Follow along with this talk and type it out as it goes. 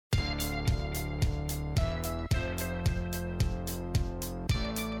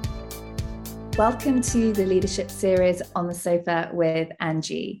Welcome to the Leadership Series on the Sofa with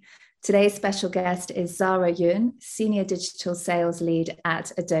Angie. Today's special guest is Zara Yun, Senior Digital Sales Lead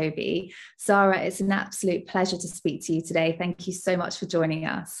at Adobe. Zara, it's an absolute pleasure to speak to you today. Thank you so much for joining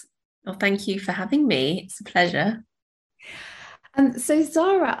us. Well, thank you for having me. It's a pleasure. So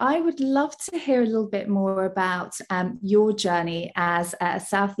Zara, I would love to hear a little bit more about your journey as a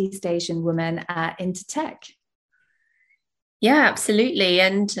Southeast Asian woman into tech. Yeah, absolutely.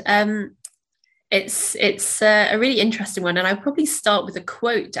 And it's a really interesting one. And I'll probably start with a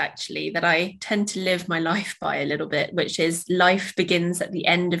quote, actually, that I tend to live my life by a little bit, which is life begins at the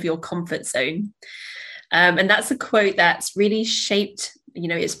end of your comfort zone. And that's a quote that's really shaped,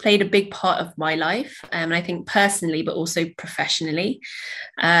 it's played a big part of my life. And I think personally, but also professionally.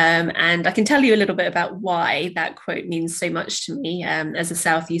 And I can tell you a little bit about why that quote means so much to me as a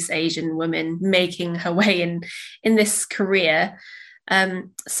Southeast Asian woman making her way in this career.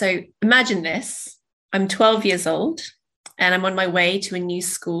 So imagine this, I'm 12 years old and I'm on my way to a new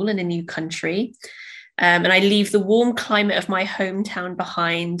school in a new country. And I leave the warm climate of my hometown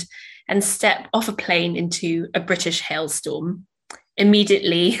behind and step off a plane into a British hailstorm.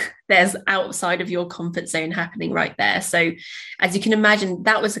 Immediately, there's outside of your comfort zone happening right there. So as you can imagine,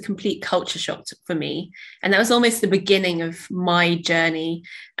 that was a complete culture shock for me. And that was almost the beginning of my journey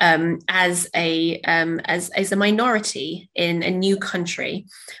as a minority in a new country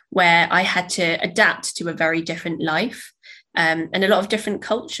where I had to adapt to a very different life. And a lot of different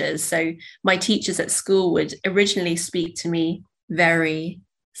cultures. So my teachers at school would originally speak to me very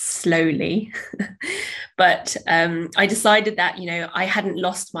slowly. But I decided that, I hadn't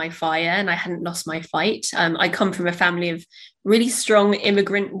lost my fire and I hadn't lost my fight. I come from a family of really strong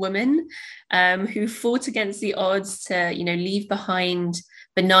immigrant women who fought against the odds to, leave behind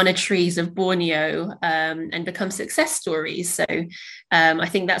banana trees of Borneo and become success stories. So I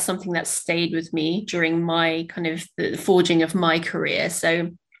think that's something that stayed with me during my kind of the forging of my career.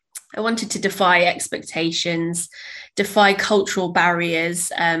 So I wanted to defy expectations, defy cultural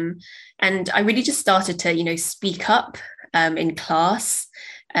barriers. And I really just started to, speak up in class,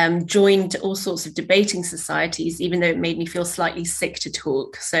 joined all sorts of debating societies, even though it made me feel slightly sick to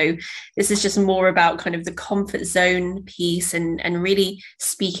talk. So this is just more about kind of the comfort zone piece and really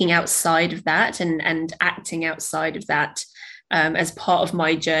speaking outside of that and acting outside of that as part of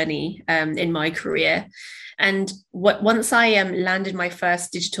my journey in my career. And once I landed my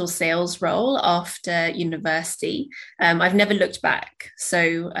first digital sales role after university, I've never looked back.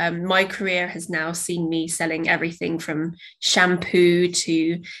 So my career has now seen me selling everything from shampoo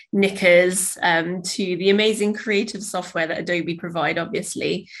to knickers to the amazing creative software that Adobe provide,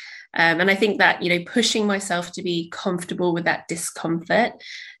 obviously. And I think that, pushing myself to be comfortable with that discomfort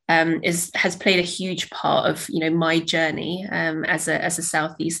has played a huge part of my journey as a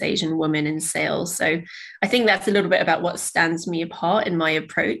Southeast Asian woman in sales. So I think that's a little bit about what stands me apart in my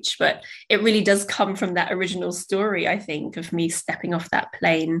approach, but it really does come from that original story, I think, of me stepping off that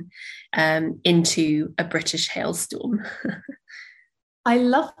plane into a British hailstorm. I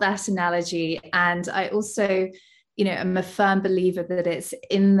love that analogy, and I also I'm a firm believer that it's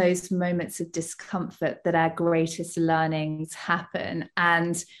in those moments of discomfort that our greatest learnings happen.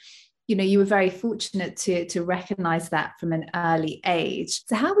 And, you were very fortunate to recognize that from an early age.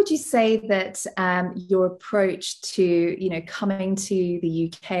 So how would you say that your approach to, coming to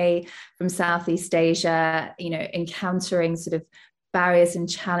the UK from Southeast Asia, encountering sort of barriers and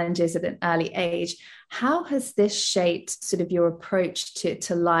challenges at an early age, how has this shaped sort of your approach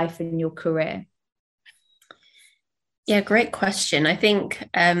to life and your career? Yeah, great question. I think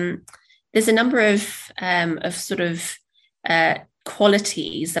there's a number of sort of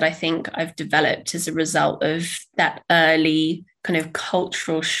qualities that I think I've developed as a result of that early kind of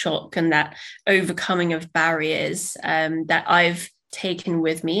cultural shock and that overcoming of barriers that I've taken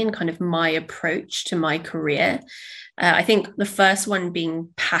with me and kind of my approach to my career. I think the first one being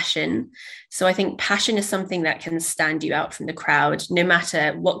passion. So I think passion is something that can stand you out from the crowd, no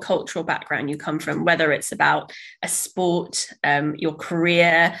matter what cultural background you come from, whether it's about a sport, your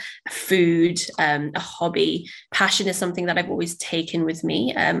career, food, a hobby. Passion is something that I've always taken with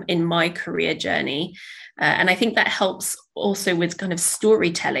me in my career journey. And I think that helps also with kind of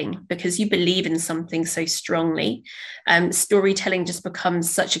storytelling, because you believe in something so strongly. Storytelling just becomes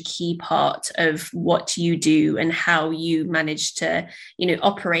such a key part of what you do and how you manage to,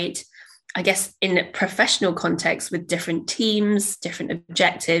 operate, I guess, in a professional context with different teams, different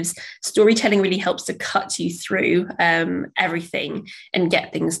objectives. Storytelling really helps to cut you through everything and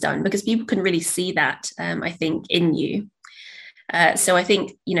get things done, because people can really see that, I think, in you. So I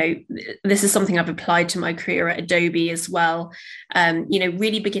think, this is something I've applied to my career at Adobe as well.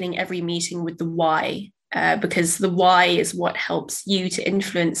 Really beginning every meeting with the why. Because the why is what helps you to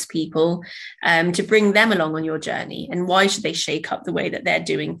influence people, to bring them along on your journey. And why should they shake up the way that they're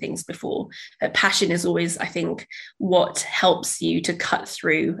doing things before? Passion is always, I think, what helps you to cut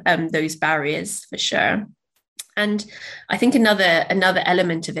through those barriers, for sure. And I think another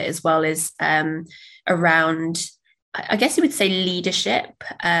element of it as well is around, I guess you would say, leadership.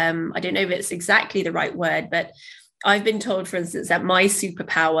 I don't know if it's exactly the right word, but I've been told, for instance, that my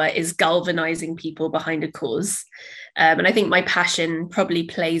superpower is galvanizing people behind a cause. And I think my passion probably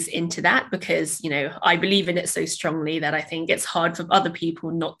plays into that because, I believe in it so strongly that I think it's hard for other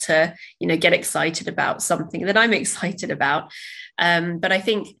people not to, get excited about something that I'm excited about. But I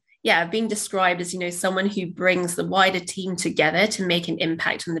think, being described as, someone who brings the wider team together to make an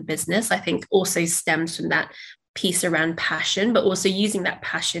impact on the business, I think also stems from that piece around passion, but also using that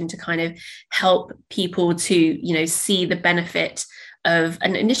passion to kind of help people to, see the benefit of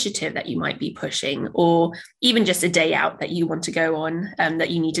an initiative that you might be pushing, or even just a day out that you want to go on, that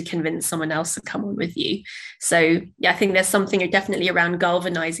you need to convince someone else to come on with you. So I think there's something definitely around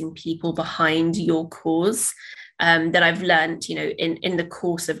galvanizing people behind your cause. That I've learned, in the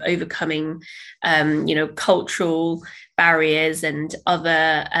course of overcoming, cultural barriers and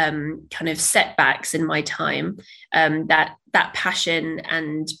other kind of setbacks in my time, that passion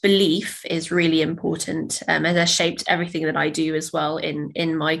and belief is really important, and has shaped everything that I do as well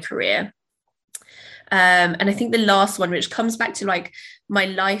in my career. And I think the last one, which comes back to like my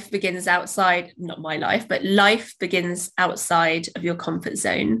life begins outside, not my life, but life begins outside of your comfort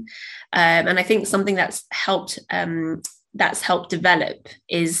zone. And I think something that's helped develop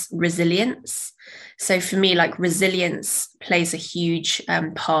is resilience. So for me, like, resilience plays a huge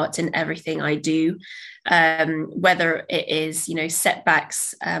part in everything I do, whether it is,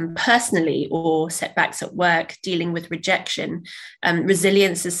 setbacks personally or setbacks at work, dealing with rejection.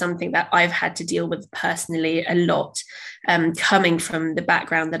 Resilience is something that I've had to deal with personally a lot, coming from the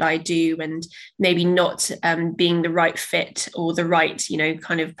background that I do, and maybe not being the right fit or the right,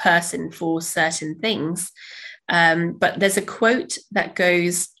 kind of person for certain things. But there's a quote that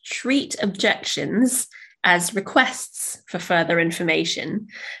goes, "Treat objections as requests for further information."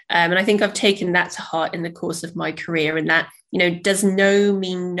 And I think I've taken that to heart in the course of my career, and that, does no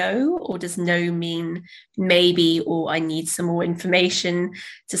mean no, or does no mean maybe, or I need some more information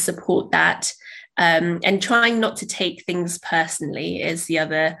to support that. And trying not to take things personally is the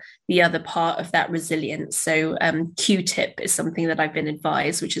other part of that resilience. So Q-tip is something that I've been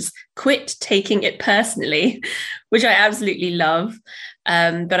advised, which is quit taking it personally, which I absolutely love.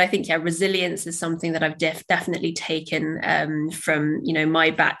 But I think, resilience is something that I've definitely taken from,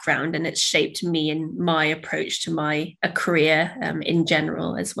 my background, and it's shaped me and my approach to my career in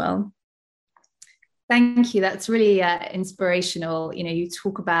general as well. Thank you. That's really inspirational. You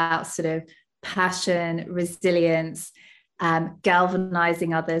talk about sort of passion, resilience,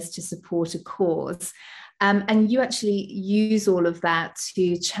 galvanizing others to support a cause. And you actually use all of that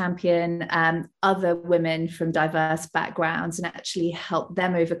to champion other women from diverse backgrounds and actually help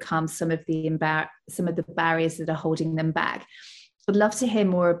them overcome some of the barriers that are holding them back. I'd love to hear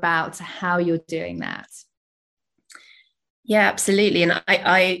more about how you're doing that. Yeah, absolutely. And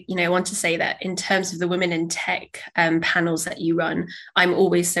I want to say that in terms of the Women in Tech panels that you run, I'm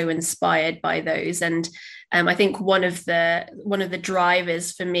always so inspired by those. And I think one of the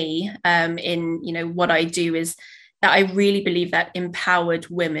drivers for me in what I do is that I really believe that empowered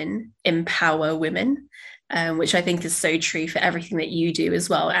women empower women. Which I think is so true for everything that you do as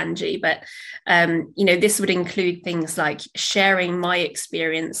well, Angie. But, this would include things like sharing my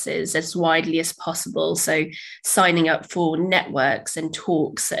experiences as widely as possible. So signing up for networks and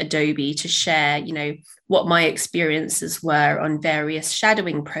talks at Adobe to share, what my experiences were on various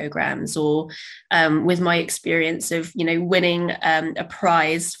shadowing programs, or with my experience of, winning a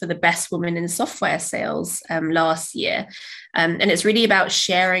prize for the best woman in software sales last year. And it's really about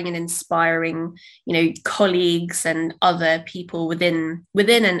sharing and inspiring, colleagues and other people within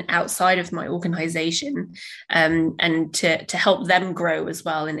and outside of my organization, and to help them grow as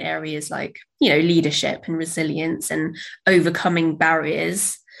well in areas like, leadership and resilience and overcoming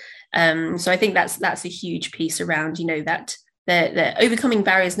barriers. So I think that's a huge piece around, that the overcoming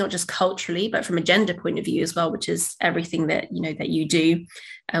barriers, not just culturally, but from a gender point of view as well, which is everything that, that you do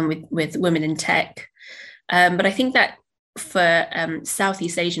with Women in Tech. But I think that for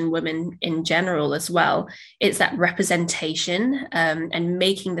Southeast Asian women in general as well, it's that representation and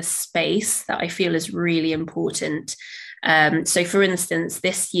making the space that I feel is really important. So for instance,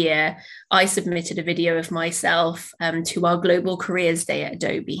 this year, I submitted a video of myself to our Global Careers Day at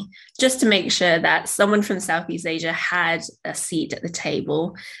Adobe, just to make sure that someone from Southeast Asia had a seat at the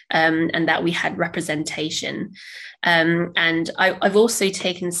table, and that we had representation. And I've also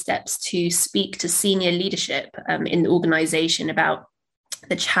taken steps to speak to senior leadership in the organization about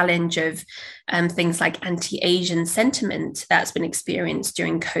the challenge of things like anti-Asian sentiment that's been experienced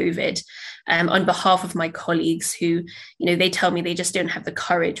during COVID, on behalf of my colleagues who, they tell me they just don't have the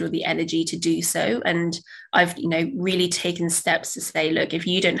courage or the energy to do so. And I've, really taken steps to say, look, if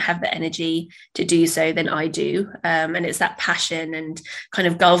you don't have the energy to do so, then I do. And it's that passion and kind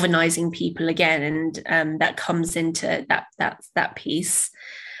of galvanizing people again. And that comes into that piece.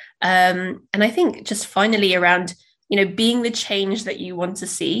 And I think just finally around, being the change that you want to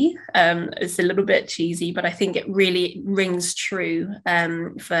see. It's a little bit cheesy, but I think it really rings true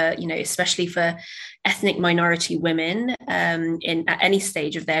for, especially for ethnic minority women at any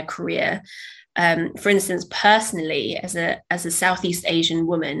stage of their career. For instance, personally, as a Southeast Asian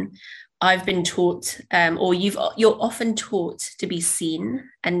woman, I've been taught, or you're often taught to be seen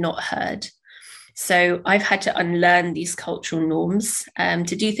and not heard. So I've had to unlearn these cultural norms, to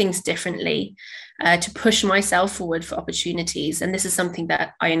do things differently, to push myself forward for opportunities. And this is something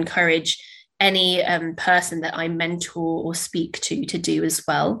that I encourage any person that I mentor or speak to do as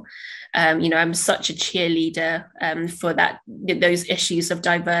well. I'm such a cheerleader for those issues of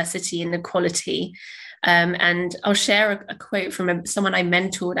diversity and equality. And I'll share a quote from someone I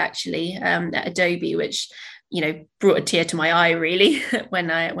mentored actually at Adobe, which brought a tear to my eye really when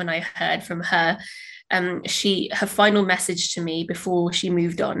I heard from her. Her final message to me before she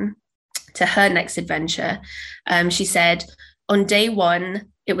moved on to her next adventure, she said, on day one,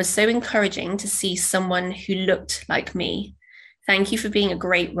 it was so encouraging to see someone who looked like me. Thank you for being a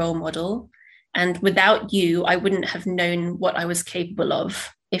great role model. And without you, I wouldn't have known what I was capable of.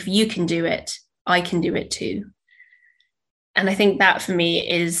 If you can do it, I can do it too. And I think that for me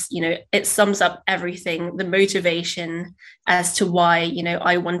is, it sums up everything, the motivation as to why,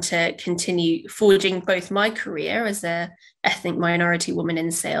 I want to continue forging both my career as a ethnic minority woman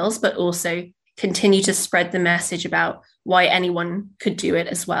in sales, but also continue to spread the message about why anyone could do it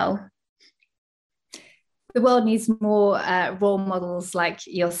as well. The world needs more role models like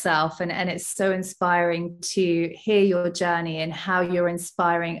yourself, and it's so inspiring to hear your journey and how you're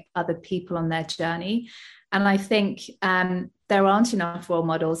inspiring other people on their journey. And I think there aren't enough role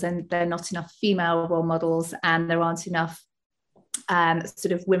models, and there are not enough female role models, and there aren't enough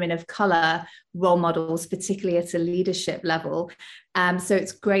sort of women of color role models, particularly at a leadership level. So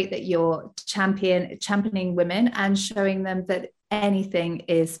it's great that you're championing women and showing them that anything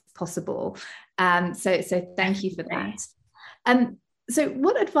is possible. So thank you for that. So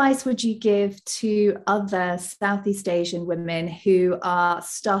what advice would you give to other Southeast Asian women who are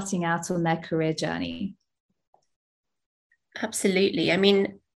starting out on their career journey? Absolutely. I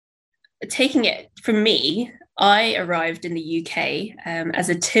mean, taking it from me, I arrived in the UK as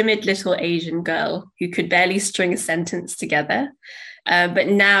a timid little Asian girl who could barely string a sentence together. But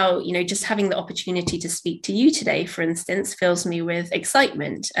now, just having the opportunity to speak to you today, for instance, fills me with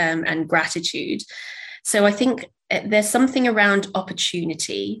excitement and gratitude. So I think there's something around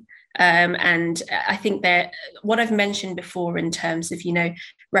opportunity. And I think that what I've mentioned before in terms of,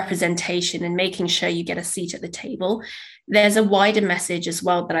 representation and making sure you get a seat at the table, there's a wider message as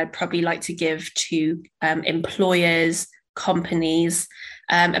well that I'd probably like to give to employers, companies,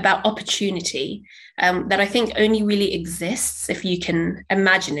 about opportunity that I think only really exists if you can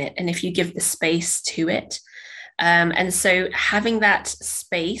imagine it and if you give the space to it. And so having that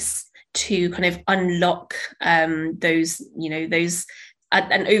space to kind of unlock those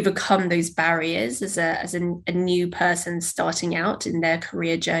and overcome those barriers as a new person starting out in their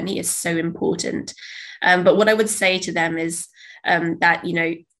career journey is so important. But what I would say to them is that,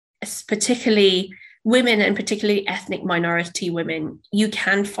 particularly women and particularly ethnic minority women, you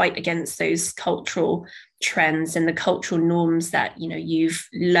can fight against those cultural trends and the cultural norms that, you've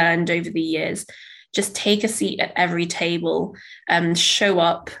learned over the years. Just take a seat at every table, show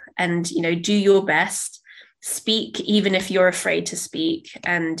up and, do your best. Speak, even if you're afraid to speak,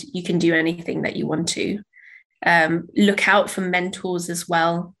 and you can do anything that you want to. Look out for mentors as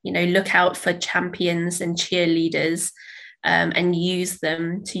well, look out for champions and cheerleaders, and use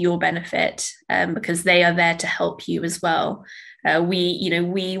them to your benefit, because they are there to help you as well.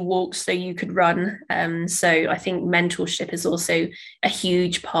 We walked so you could run. So I think mentorship is also a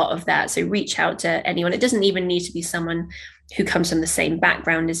huge part of that. So reach out to anyone. It doesn't even need to be someone who comes from the same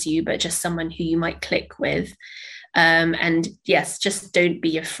background as you, but just someone who you might click with. And yes, just don't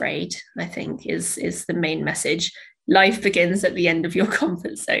be afraid, I think is the main message. life begins at the end of your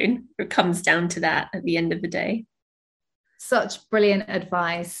comfort zone. It comes down to that at the end of the day. Such brilliant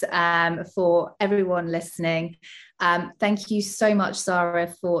advice for everyone listening. Thank you so much, Zara,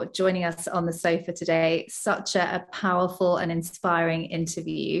 for joining us on the sofa today. Such a powerful and inspiring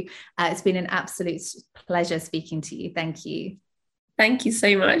interview. It's been an absolute pleasure speaking to you. Thank you. Thank you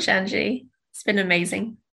so much, Angie. It's been amazing.